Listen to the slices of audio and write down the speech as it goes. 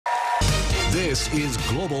This is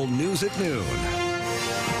Global News at Noon.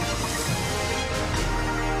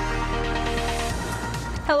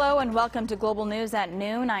 Hello and welcome to Global News at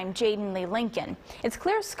Noon. I'm Jaden Lee Lincoln. It's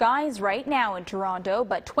clear skies right now in Toronto,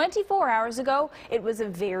 but 24 hours ago, it was a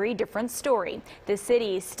very different story. The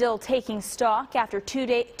city is still taking stock after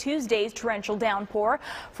Tuesday's torrential downpour.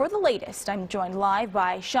 For the latest, I'm joined live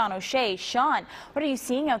by Sean O'Shea. Sean, what are you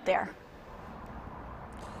seeing out there?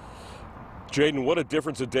 Jaden, what a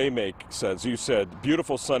difference a day makes, as you said.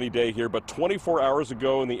 Beautiful sunny day here, but 24 hours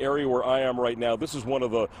ago in the area where I am right now, this is one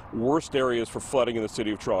of the worst areas for flooding in the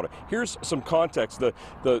city of Toronto. Here's some context.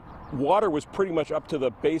 The water was pretty much up to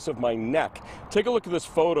the base of my neck. Take a look at this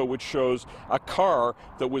photo, which shows a car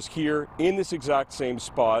that was here in this exact same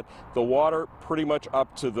spot. The water pretty much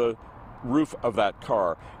up to the roof of that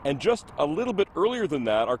car. And just a little bit earlier than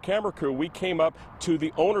that, our camera crew, we came up to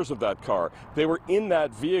the owners of that car. They were in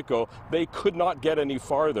that vehicle. They could not get any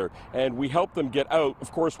farther, and we helped them get out,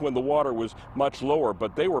 of course, when the water was much lower,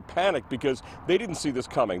 but they were panicked because they didn't see this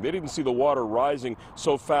coming. They didn't see the water rising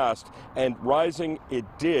so fast, and rising it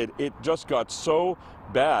did. It just got so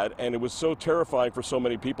bad, and it was so terrifying for so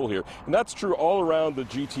many people here. And that's true all around the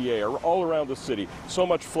GTA, or all around the city. So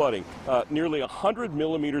much flooding. Nearly 100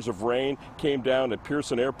 millimeters of rain came down at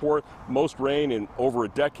Pearson Airport, most rain in over a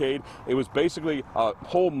decade. It was basically a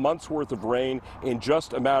whole month's worth of rain in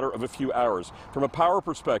just a matter of a few hours. From a power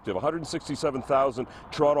perspective, 167,000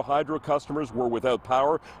 Toronto Hydro customers were without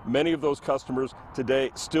power. Many of those customers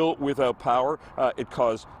today still without power. It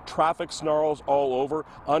caused traffic snarls all over.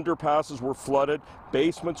 Underpasses were flooded.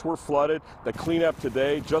 Basements were flooded. The cleanup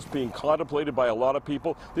today just being contemplated by a lot of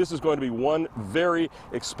people. This is going to be one very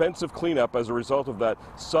expensive cleanup as a result of that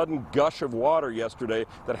sudden gush of water yesterday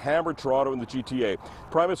that hammered Toronto and the GTA.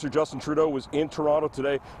 Prime Minister Justin Trudeau was in Toronto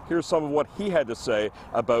today. Here's some of what he had to say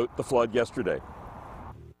about the flood yesterday.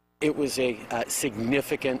 It was a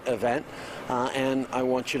significant event, and I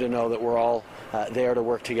want you to know that we're all there to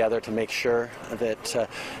work together to make sure that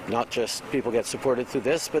not just people get supported through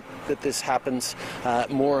this, but that this happens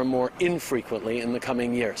more and more infrequently in the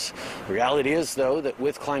coming years. The reality is, though, that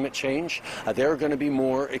with climate change, there are going to be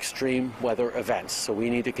more extreme weather events. So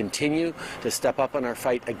we need to continue to step up in our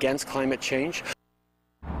fight against climate change.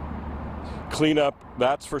 Cleanup,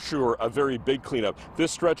 that's for sure, a very big cleanup.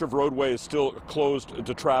 This stretch of roadway is still closed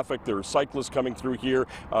to traffic. There are cyclists coming through here,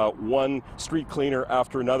 one street cleaner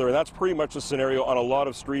after another, and that's pretty much the scenario on a lot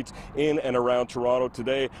of streets in and around Toronto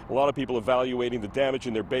today. A lot of people evaluating the damage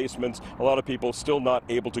in their basements, a lot of people still not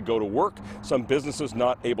able to go to work, some businesses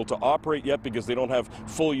not able to operate yet because they don't have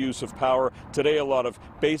full use of power. Today, a lot of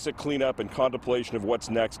basic cleanup and contemplation of what's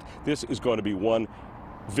next. This is going to be one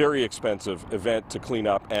very expensive event to clean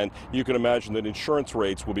up, and you can imagine that insurance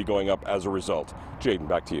rates will be going up as a result. Jaden,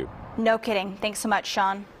 back to you. No kidding. Thanks so much,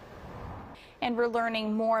 Sean. And we're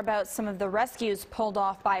learning more about some of the rescues pulled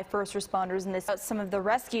off by first responders in the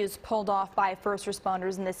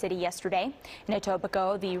city yesterday. In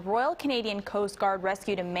Etobicoke, the Royal Canadian Coast Guard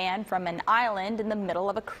rescued a man from an island in the middle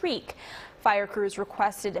of a creek. Fire crews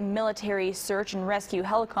requested a military search and rescue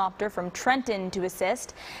helicopter from Trenton to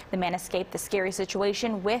assist. The man escaped the scary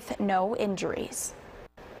situation with no injuries.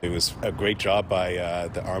 It was a great job by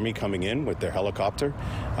the Army coming in with their helicopter.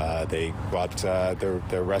 They brought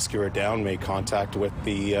their rescuer down, made contact with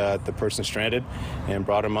the person stranded, and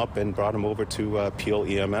brought him up and brought him over to Peel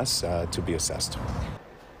EMS to be assessed.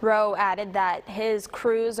 Rowe added that his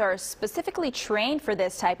crews are specifically trained for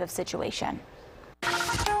this type of situation.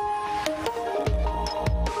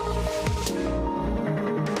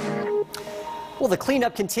 Well, the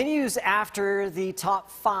cleanup continues after the top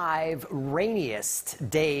 5 rainiest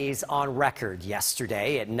days on record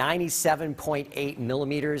yesterday at 97.8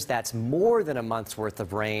 millimeters. That's more than a month's worth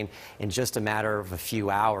of rain in just a matter of a few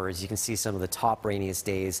hours. You can see some of the top rainiest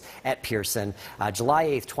days at Pearson. July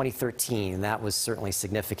 8th, 2013, that was certainly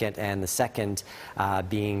significant, and the second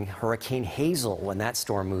being Hurricane Hazel when that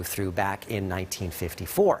storm moved through back in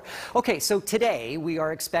 1954. Okay, so today we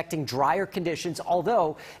are expecting drier conditions,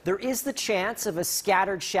 although there is the chance of a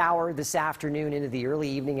scattered shower this afternoon into the early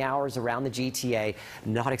evening hours around the GTA.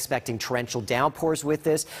 Not expecting torrential downpours with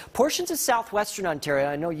this. Portions of southwestern Ontario,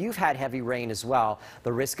 I know you've had heavy rain as well.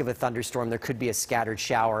 The risk of a thunderstorm, there could be a scattered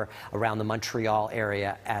shower around the Montreal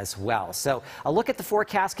area as well. So a look at the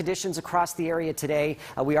forecast conditions across the area today.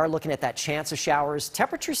 We are looking at that chance of showers.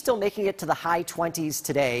 Temperatures still making it to the high 20s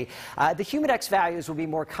today. The humidex values will be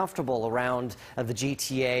more comfortable around the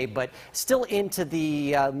GTA, but still into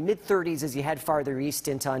the mid 30s as you head farther east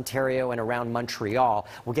into Ontario and around Montreal.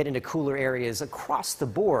 We'll get into cooler areas across the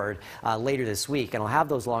board later this week, and I'll have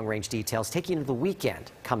those long-range details taking into the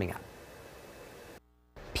weekend coming up.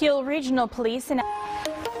 Peel Regional Police and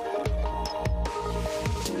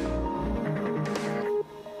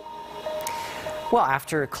Well,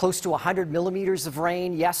 after close to 100 millimeters of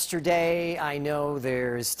rain yesterday, I know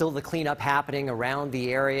there's still the cleanup happening around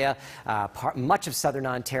the area. Much of southern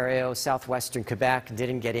Ontario, southwestern Quebec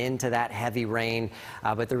didn't get into that heavy rain,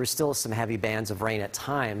 but there were still some heavy bands of rain at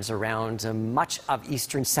times around much of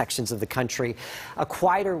eastern sections of the country. A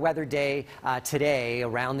quieter weather day today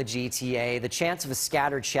around the GTA. The chance of a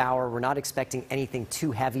scattered shower. We're not expecting anything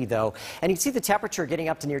too heavy, though. And you can see the temperature getting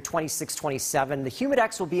up to near 26, 27. The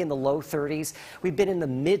humidex will be in the low 30s. We've been in the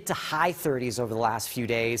mid to high 30s over the last few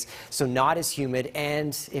days, so not as humid.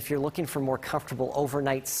 And if you're looking for more comfortable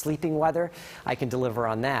overnight sleeping weather, I can deliver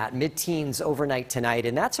on that. Mid-teens overnight tonight,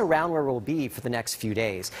 and that's around where we'll be for the next few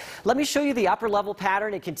days. Let me show you the upper level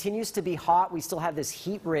pattern. It continues to be hot. We still have this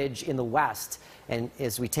heat ridge in the west. And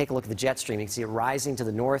as we take a look at the jet stream, you can see it rising to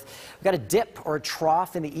the north. We've got a dip or a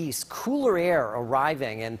trough in the east, cooler air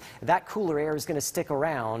arriving, and that cooler air is going to stick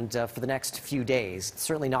around for the next few days. It's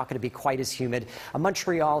certainly not going to be quite as humid.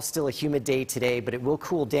 Montreal, still a humid day today, but it will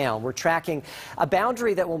cool down. We're tracking a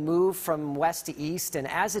boundary that will move from west to east, and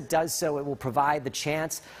as it does so, it will provide the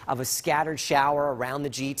chance of a scattered shower around the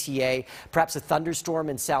GTA, perhaps a thunderstorm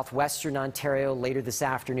in southwestern Ontario later this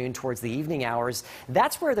afternoon towards the evening hours.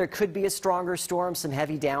 That's where there could be a stronger storm, some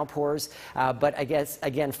heavy downpours, but I guess,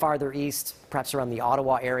 again, farther east, perhaps around the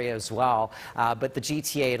Ottawa area as well. But the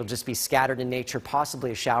GTA, it'll just be scattered in nature,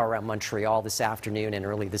 possibly a shower around Montreal this afternoon and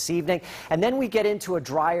early this evening. And then we get into a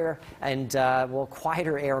drier and, well,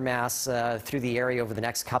 quieter air mass through the area over the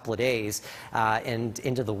next couple of days and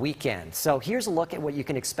into the weekend. So here's a look at what you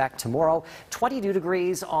can expect tomorrow. 22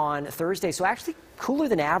 degrees on Thursday, so actually cooler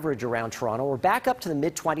than average around Toronto. We're back up to the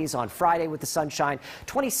mid-20s on Friday with the sunshine.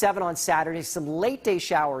 27 on Saturday. Some late-day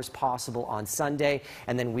showers possible on Sunday.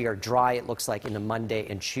 And then we are dry, it looks like, into Monday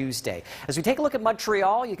and Tuesday. As we take a look at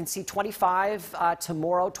Montreal, you can see 25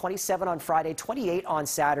 tomorrow, 27 on Friday, 28 on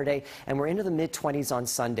Saturday, and we're into the mid-20s on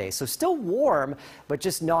Sunday. So still warm, but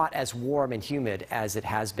just not as warm and humid as it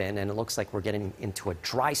has been. And it looks like we're getting into a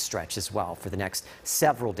dry stretch as well for the next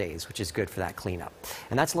several days, which is good for that cleanup.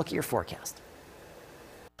 And that's a look at your forecast.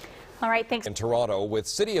 All right, thanks. In Toronto, with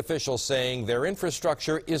city officials saying their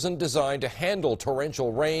infrastructure isn't designed to handle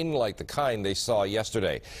torrential rain like the kind they saw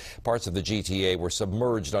yesterday. Parts of the GTA were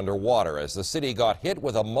submerged underwater as the city got hit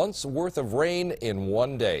with a month's worth of rain in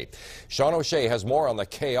one day. Sean O'Shea has more on the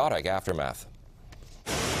chaotic aftermath.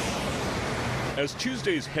 As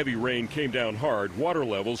Tuesday's heavy rain came down hard, water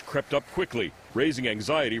levels crept up quickly, raising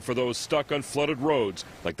anxiety for those stuck on flooded roads,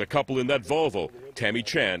 like the couple in that Volvo, Tammy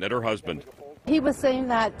Chan and her husband. He was saying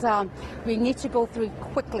that we need to go through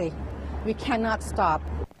quickly. We cannot stop.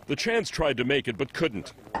 The Chans tried to make it but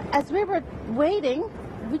couldn't. As we were waiting,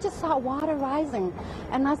 we just saw water rising.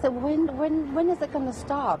 And I said, when is it going to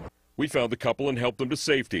stop? We found the couple and helped them to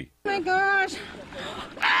safety. Oh my gosh.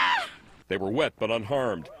 They were wet but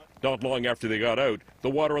unharmed. Not long after they got out,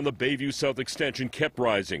 the water on the Bayview South extension kept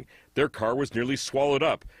rising. Their car was nearly swallowed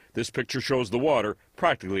up. This picture shows the water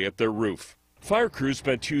practically at their roof. Fire crews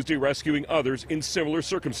spent Tuesday rescuing others in similar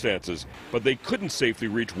circumstances, but they couldn't safely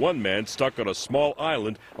reach one man stuck on a small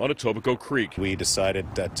island on Etobicoke Creek. We decided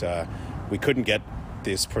that we couldn't get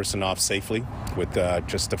this person off safely with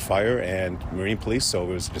just the fire and Marine Police, so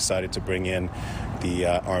it was decided to bring in the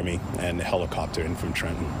Army and the helicopter in from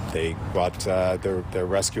Trenton. They brought their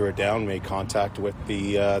rescuer down, made contact with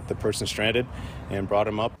the person stranded, and brought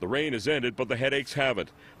him up. The rain has ended, but the headaches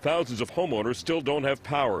haven't. Thousands of homeowners still don't have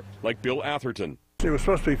power, like Bill Atherton. It was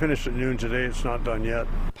supposed to be finished at noon today. It's not done yet.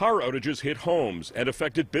 Power outages hit homes and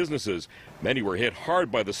affected businesses. Many were hit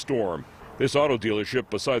hard by the storm. This auto dealership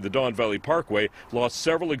beside the Don Valley Parkway lost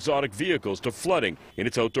several exotic vehicles to flooding in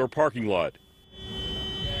its outdoor parking lot.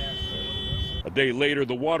 A day later,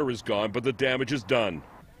 the water is gone, but the damage is done.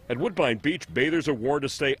 At Woodbine Beach, bathers are warned to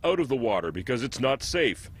stay out of the water because it's not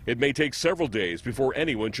safe. It may take several days before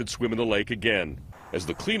anyone should swim in the lake again. As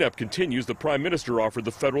the cleanup continues, the Prime Minister offered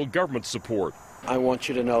the federal government's support. I want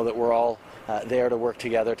you to know that we're all there to work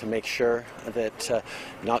together to make sure that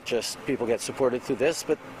not just people get supported through this,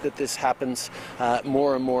 but that this happens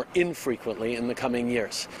more and more infrequently in the coming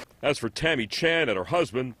years. As for Tammy Chan and her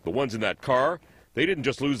husband, the ones in that car, they didn't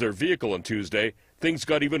just lose their vehicle on Tuesday. Things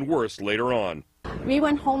got even worse later on. We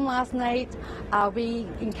went home last night. We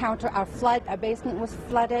encountered our flood. Our basement was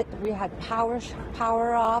flooded. We had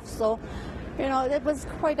power off. So, you know, it was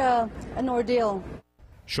quite an ordeal.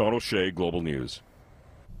 Sean O'Shea, Global News.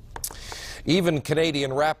 Even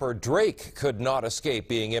Canadian rapper Drake could not escape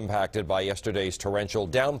being impacted by yesterday's torrential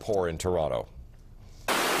downpour in Toronto.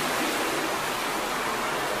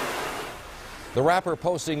 The rapper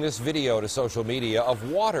posting this video to social media of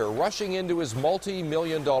water rushing into his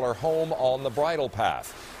multi-million-dollar home on the bridle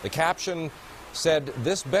path. The caption said,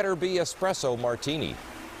 "This better be espresso martini."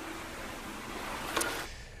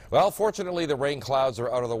 Well, fortunately, the rain clouds are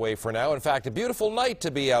out of the way for now. In fact, a beautiful night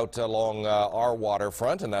to be out along our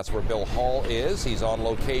waterfront, and that's where Bill Hall is. He's on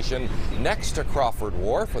location next to Crawford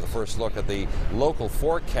Wharf with a first look at the local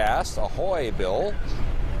forecast. Ahoy, Bill.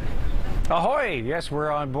 Ahoy! Yes,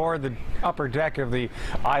 we're on board the upper deck of the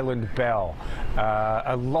Island Belle.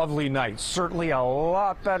 A lovely night. Certainly a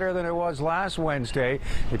lot better than it was last Wednesday.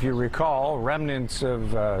 If you recall, remnants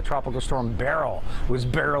of Tropical Storm Beryl was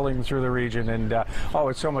barreling through the region, and oh,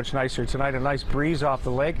 it's so much nicer tonight. A nice breeze off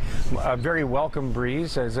the lake, a very welcome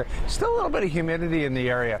breeze. There's still a little bit of humidity in the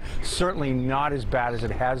area. Certainly not as bad as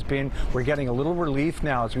it has been. We're getting a little relief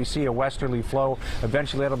now as we see a westerly flow.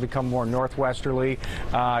 Eventually, it'll become more northwesterly.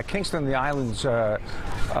 Kingston, the Islands,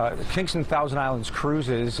 Kingston Thousand Islands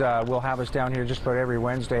cruises will have us down here just about every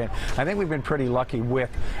Wednesday. And I think we've been pretty lucky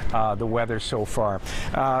with the weather so far.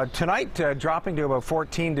 Tonight, dropping to about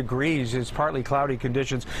 14 degrees is partly cloudy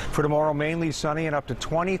conditions. For tomorrow, mainly sunny and up to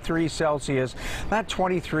 23 Celsius. That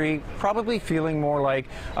 23 probably feeling more like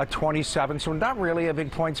a 27. So not really a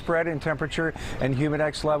big point spread in temperature and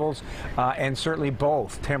humidex levels. And certainly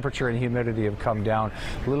both temperature and humidity have come down.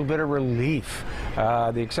 A little bit of relief.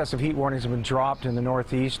 The excessive heat warnings have been dropped in the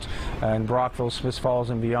northeast and Brockville, Smiths Falls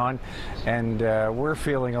and beyond, and we're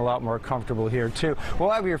feeling a lot more comfortable here too. We'll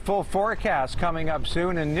have your full forecast coming up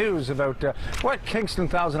soon and news about what Kingston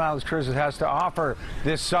Thousand Islands Cruises has to offer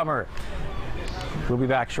this summer. We'll be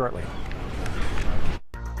back shortly.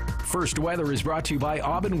 First Weather is brought to you by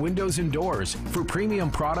Aubin Windows and Doors. For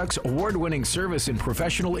premium products, award-winning service, and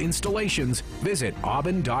professional installations, visit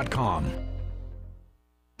aubin.com.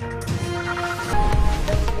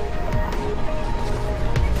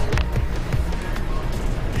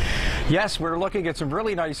 Yes, we're looking at some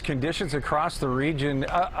really nice conditions across the region.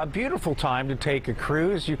 A beautiful time to take a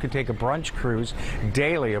cruise. You can take a brunch cruise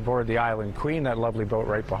daily aboard the Island Queen, that lovely boat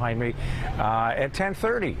right behind me, at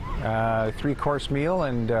 10:30. Three-course meal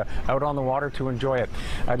and out on the water to enjoy it.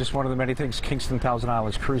 Just one of the many things Kingston Thousand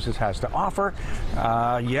Islands Cruises has to offer.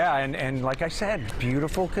 Yeah, and like I said,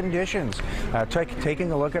 beautiful conditions.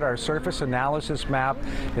 Taking a look at our surface analysis map,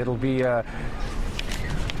 it'll be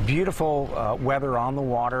beautiful weather on the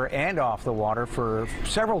water and off the water for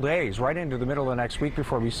several days, right into the middle of next week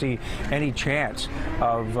before we see any chance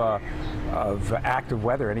of active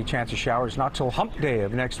weather, any chance of showers. Not till hump day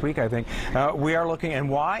of next week, I think. We are looking, and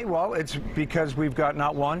why? Well, it's because we've got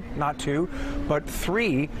not one, not two, but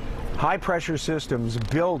three high-pressure systems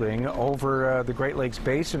building over the Great Lakes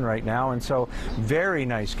Basin right now, and so very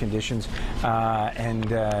nice conditions,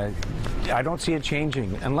 and I don't see it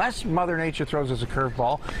changing unless Mother Nature throws us a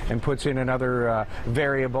curveball and puts in another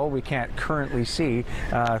variable we can't currently see.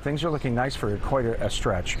 Things are looking nice for quite a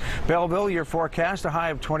stretch. Belleville, your forecast, a high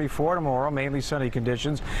of 24 tomorrow, mainly sunny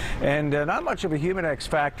conditions, and not much of a humidex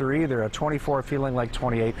factor either, a 24 feeling like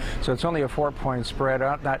 28, so it's only a 4-point spread,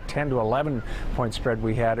 not 10 to 11-point spread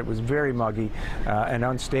we had. It was very muggy and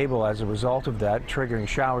unstable as a result of that, triggering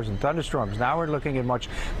showers and thunderstorms. Now we're looking at much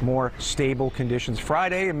more stable conditions.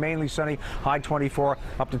 Friday, mainly sunny, high 24,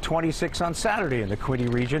 up to 26 on Saturday in the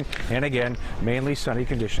Quinte region, and again, mainly sunny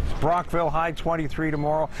conditions. Brockville, high 23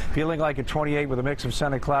 tomorrow, feeling like a 28 with a mix of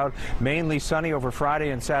sun and cloud, mainly sunny over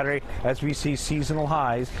Friday and Saturday as we see seasonal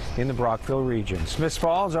highs in the Brockville region. Smiths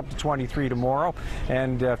Falls, up to 23 tomorrow,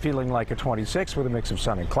 and feeling like a 26 with a mix of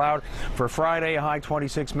sun and cloud. For Friday, a high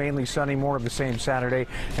 26, mainly sunny, more of the same Saturday,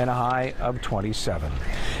 and a high of 27.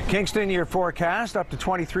 Kingston, your forecast, up to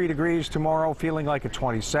 23 degrees tomorrow, feeling like a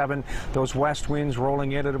 27. Those west winds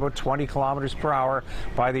rolling in at about 20 kilometers per hour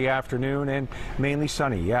by the afternoon, and mainly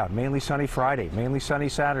sunny. Yeah, mainly sunny Friday, mainly sunny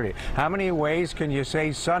Saturday. How many ways can you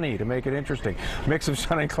say sunny to make it interesting? Mix of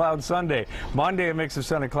sun and cloud Sunday. Monday, a mix of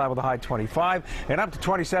sun and cloud with a high 25, and up to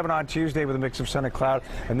 27 on Tuesday with a mix of sun and cloud.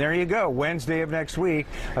 And there you go. Wednesday of next week,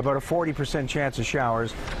 about a 40% chance of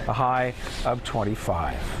showers, a high of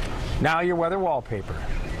 25. Now your weather wallpaper.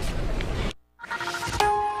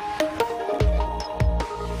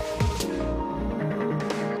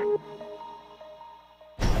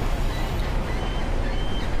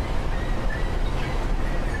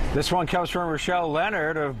 This one comes from Rochelle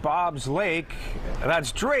Leonard of Bob's Lake.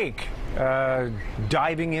 That's Drake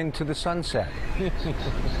diving into the sunset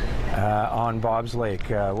on Bob's Lake.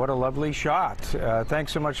 What a lovely shot.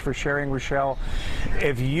 Thanks so much for sharing, Rochelle.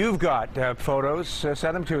 If you've got photos,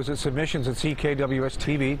 send them to us at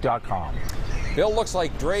submissions@ckwstv.com. Bill, looks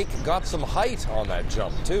like Drake got some height on that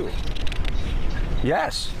jump, too.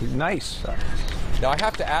 Yes, nice. Now, I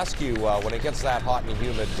have to ask you, when it gets that hot and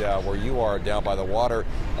humid where you are down by the water,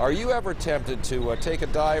 are you ever tempted to take a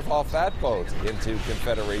dive off that boat into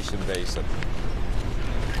Confederation Basin?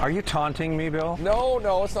 Are you taunting me, Bill? No,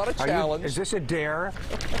 no, it's not a challenge. Is this a dare?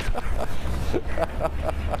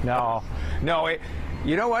 No.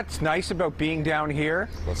 You know what's nice about being down here?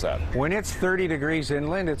 What's that? When it's 30 degrees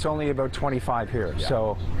inland, it's only about 25 here. Yeah.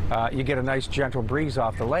 So you get a nice gentle breeze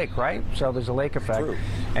off the lake, right? So there's a lake effect. True.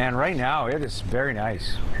 And right now, it is very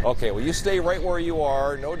nice. Okay, well, you stay right where you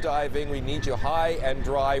are. No diving. We need you high and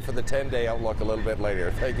dry for the 10-day outlook a little bit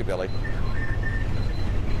later. Thank you, Billy.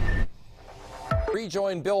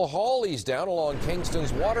 Rejoin Bill Hall. He's down along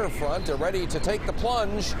Kingston's waterfront, ready to take the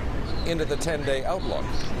plunge into the 10-day outlook.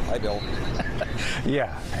 Hi, Bill.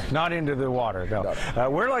 Yeah, not into the water, no.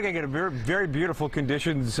 We're looking at very beautiful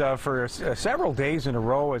conditions for several days in a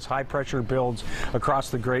row as high pressure builds across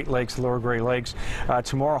the Great Lakes, lower Great Lakes.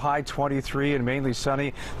 Tomorrow, high 23 and mainly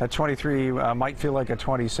sunny. That 23 might feel like a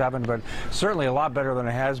 27, but certainly a lot better than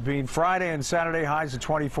it has been. Friday and Saturday, highs of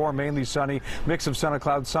 24, mainly sunny. Mix of sun and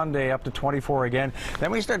cloud. Sunday up to 24 again.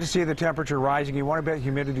 Then we start to see the temperature rising. You want to bet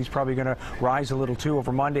humidity's probably going to rise a little too.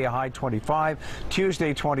 Over Monday, a high 25.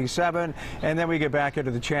 Tuesday, 27. And then we get back into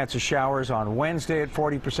the chance of showers on Wednesday at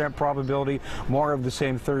 40% probability. More of the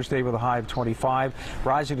same Thursday with a high of 25.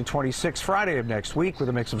 Rising to 26 Friday of next week with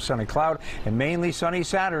a mix of sun and cloud. And mainly sunny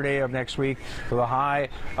Saturday of next week with a high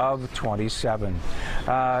of 27.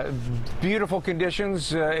 Beautiful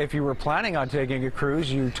conditions. If you were planning on taking a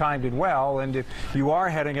cruise, you timed it well. And if you are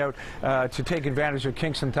heading out to take advantage of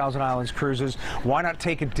Kingston Thousand Islands cruises, why not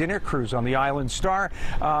take a dinner cruise on the Island Star?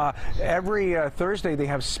 Every Thursday they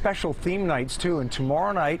have special theme nights too, and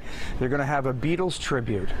tomorrow night they're going to have a Beatles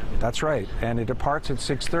tribute. That's right, and it departs at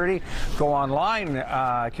 6:30. Go online,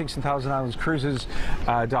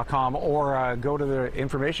 KingstonThousandIslandsCruises.com, or go to the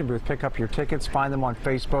information booth, pick up your tickets, find them on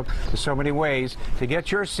Facebook. There's so many ways to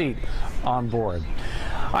get your seat on board.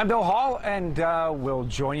 I'm Bill Hall, and we'll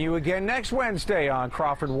join you again next Wednesday on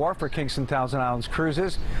Crawford Wharf for Kingston Thousand Islands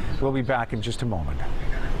Cruises. We'll be back in just a moment.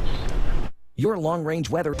 Your long-range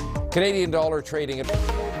weather. Canadian dollar trading at...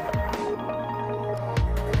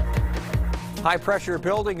 High pressure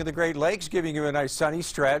building in the Great Lakes, giving you a nice sunny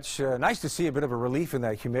stretch. Nice to see a bit of a relief in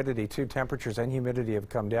that humidity, too. Temperatures and humidity have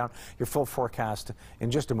come down. Your full forecast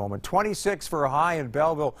in just a moment. 26 for a high in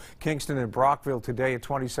Belleville, Kingston, and Brockville today. At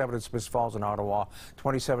 27 in Smith Falls and Ottawa,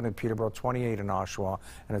 27 in Peterborough, 28 in Oshawa,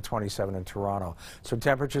 and a 27 in Toronto. So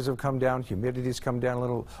temperatures have come down. Humidity's come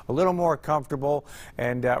down a little more comfortable.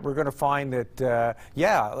 And we're going to find that,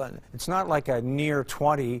 yeah, it's not like a near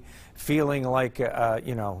 20 feeling like,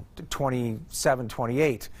 27,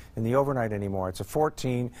 28 in the overnight anymore. It's a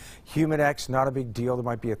 14. Humidex, not a big deal. There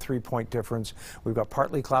might be a 3-point difference. We've got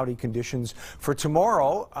partly cloudy conditions for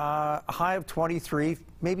tomorrow. A high of 23,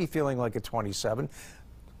 maybe feeling like a 27.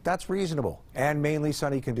 That's reasonable. And mainly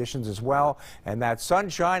sunny conditions as well. And that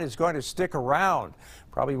sunshine is going to stick around.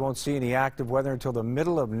 Probably won't see any active weather until the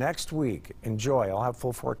middle of next week. Enjoy. I'll have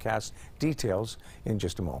full forecast details in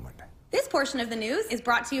just a moment. This portion of the news is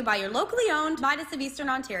brought to you by your locally owned Midas of Eastern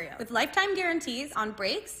Ontario, with lifetime guarantees on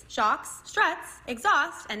brakes, shocks, struts,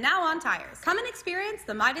 exhaust, and now on tires. Come and experience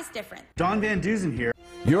the Midas difference. Don Van Dusen here.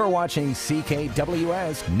 You're watching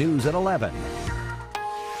CKWS News at 11.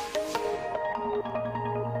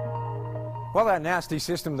 Well, that nasty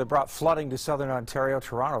system that brought flooding to southern Ontario,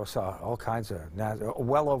 Toronto saw all kinds of,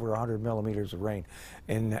 well over 100 millimeters of rain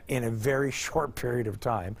in a very short period of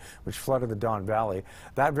time, which flooded the Don Valley.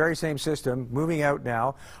 That very same system moving out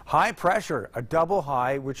now. High pressure, a double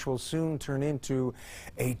high, which will soon turn into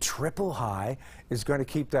a triple high, is going to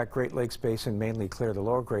keep that Great Lakes Basin mainly clear, the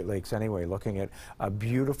lower Great Lakes anyway, looking at a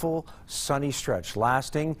beautiful sunny stretch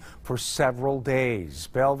lasting for several days.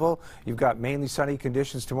 Belleville, you've got mainly sunny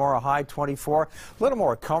conditions tomorrow, high 24, a little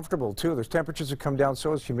more comfortable too. Those temperatures have come down,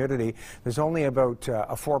 so is humidity. There's only about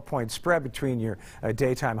a 4-point spread between your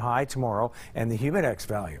daytime high tomorrow and the humidex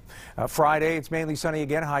value. Friday, it's mainly sunny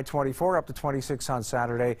again, high 24, up to 26 on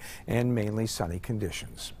Saturday, and mainly sunny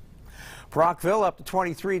conditions. Brockville up to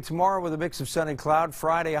 23 tomorrow with a mix of sun and cloud.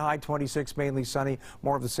 Friday, a high 26, mainly sunny.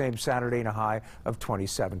 More of the same Saturday and a high of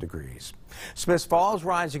 27 degrees. Smith Falls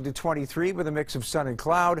rising to 23 with a mix of sun and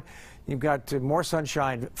cloud. You've got more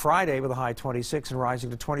sunshine Friday with a high 26 and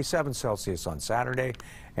rising to 27 Celsius on Saturday,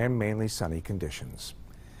 and mainly sunny conditions.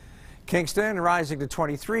 Kingston rising to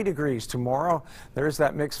 23 degrees tomorrow. There's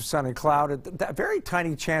that mix of sun and cloud. That very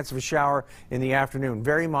tiny chance of a shower in the afternoon,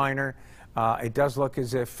 very minor. It does look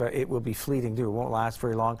as if it will be fleeting too. It won't last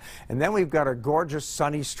very long. And then we've got a gorgeous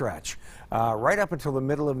sunny stretch right up until the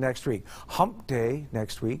middle of next week. Hump Day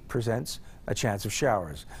next week presents a chance of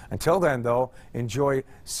showers. Until then, though, enjoy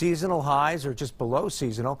seasonal highs or just below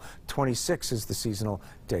seasonal. 26 is the seasonal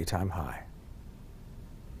daytime high.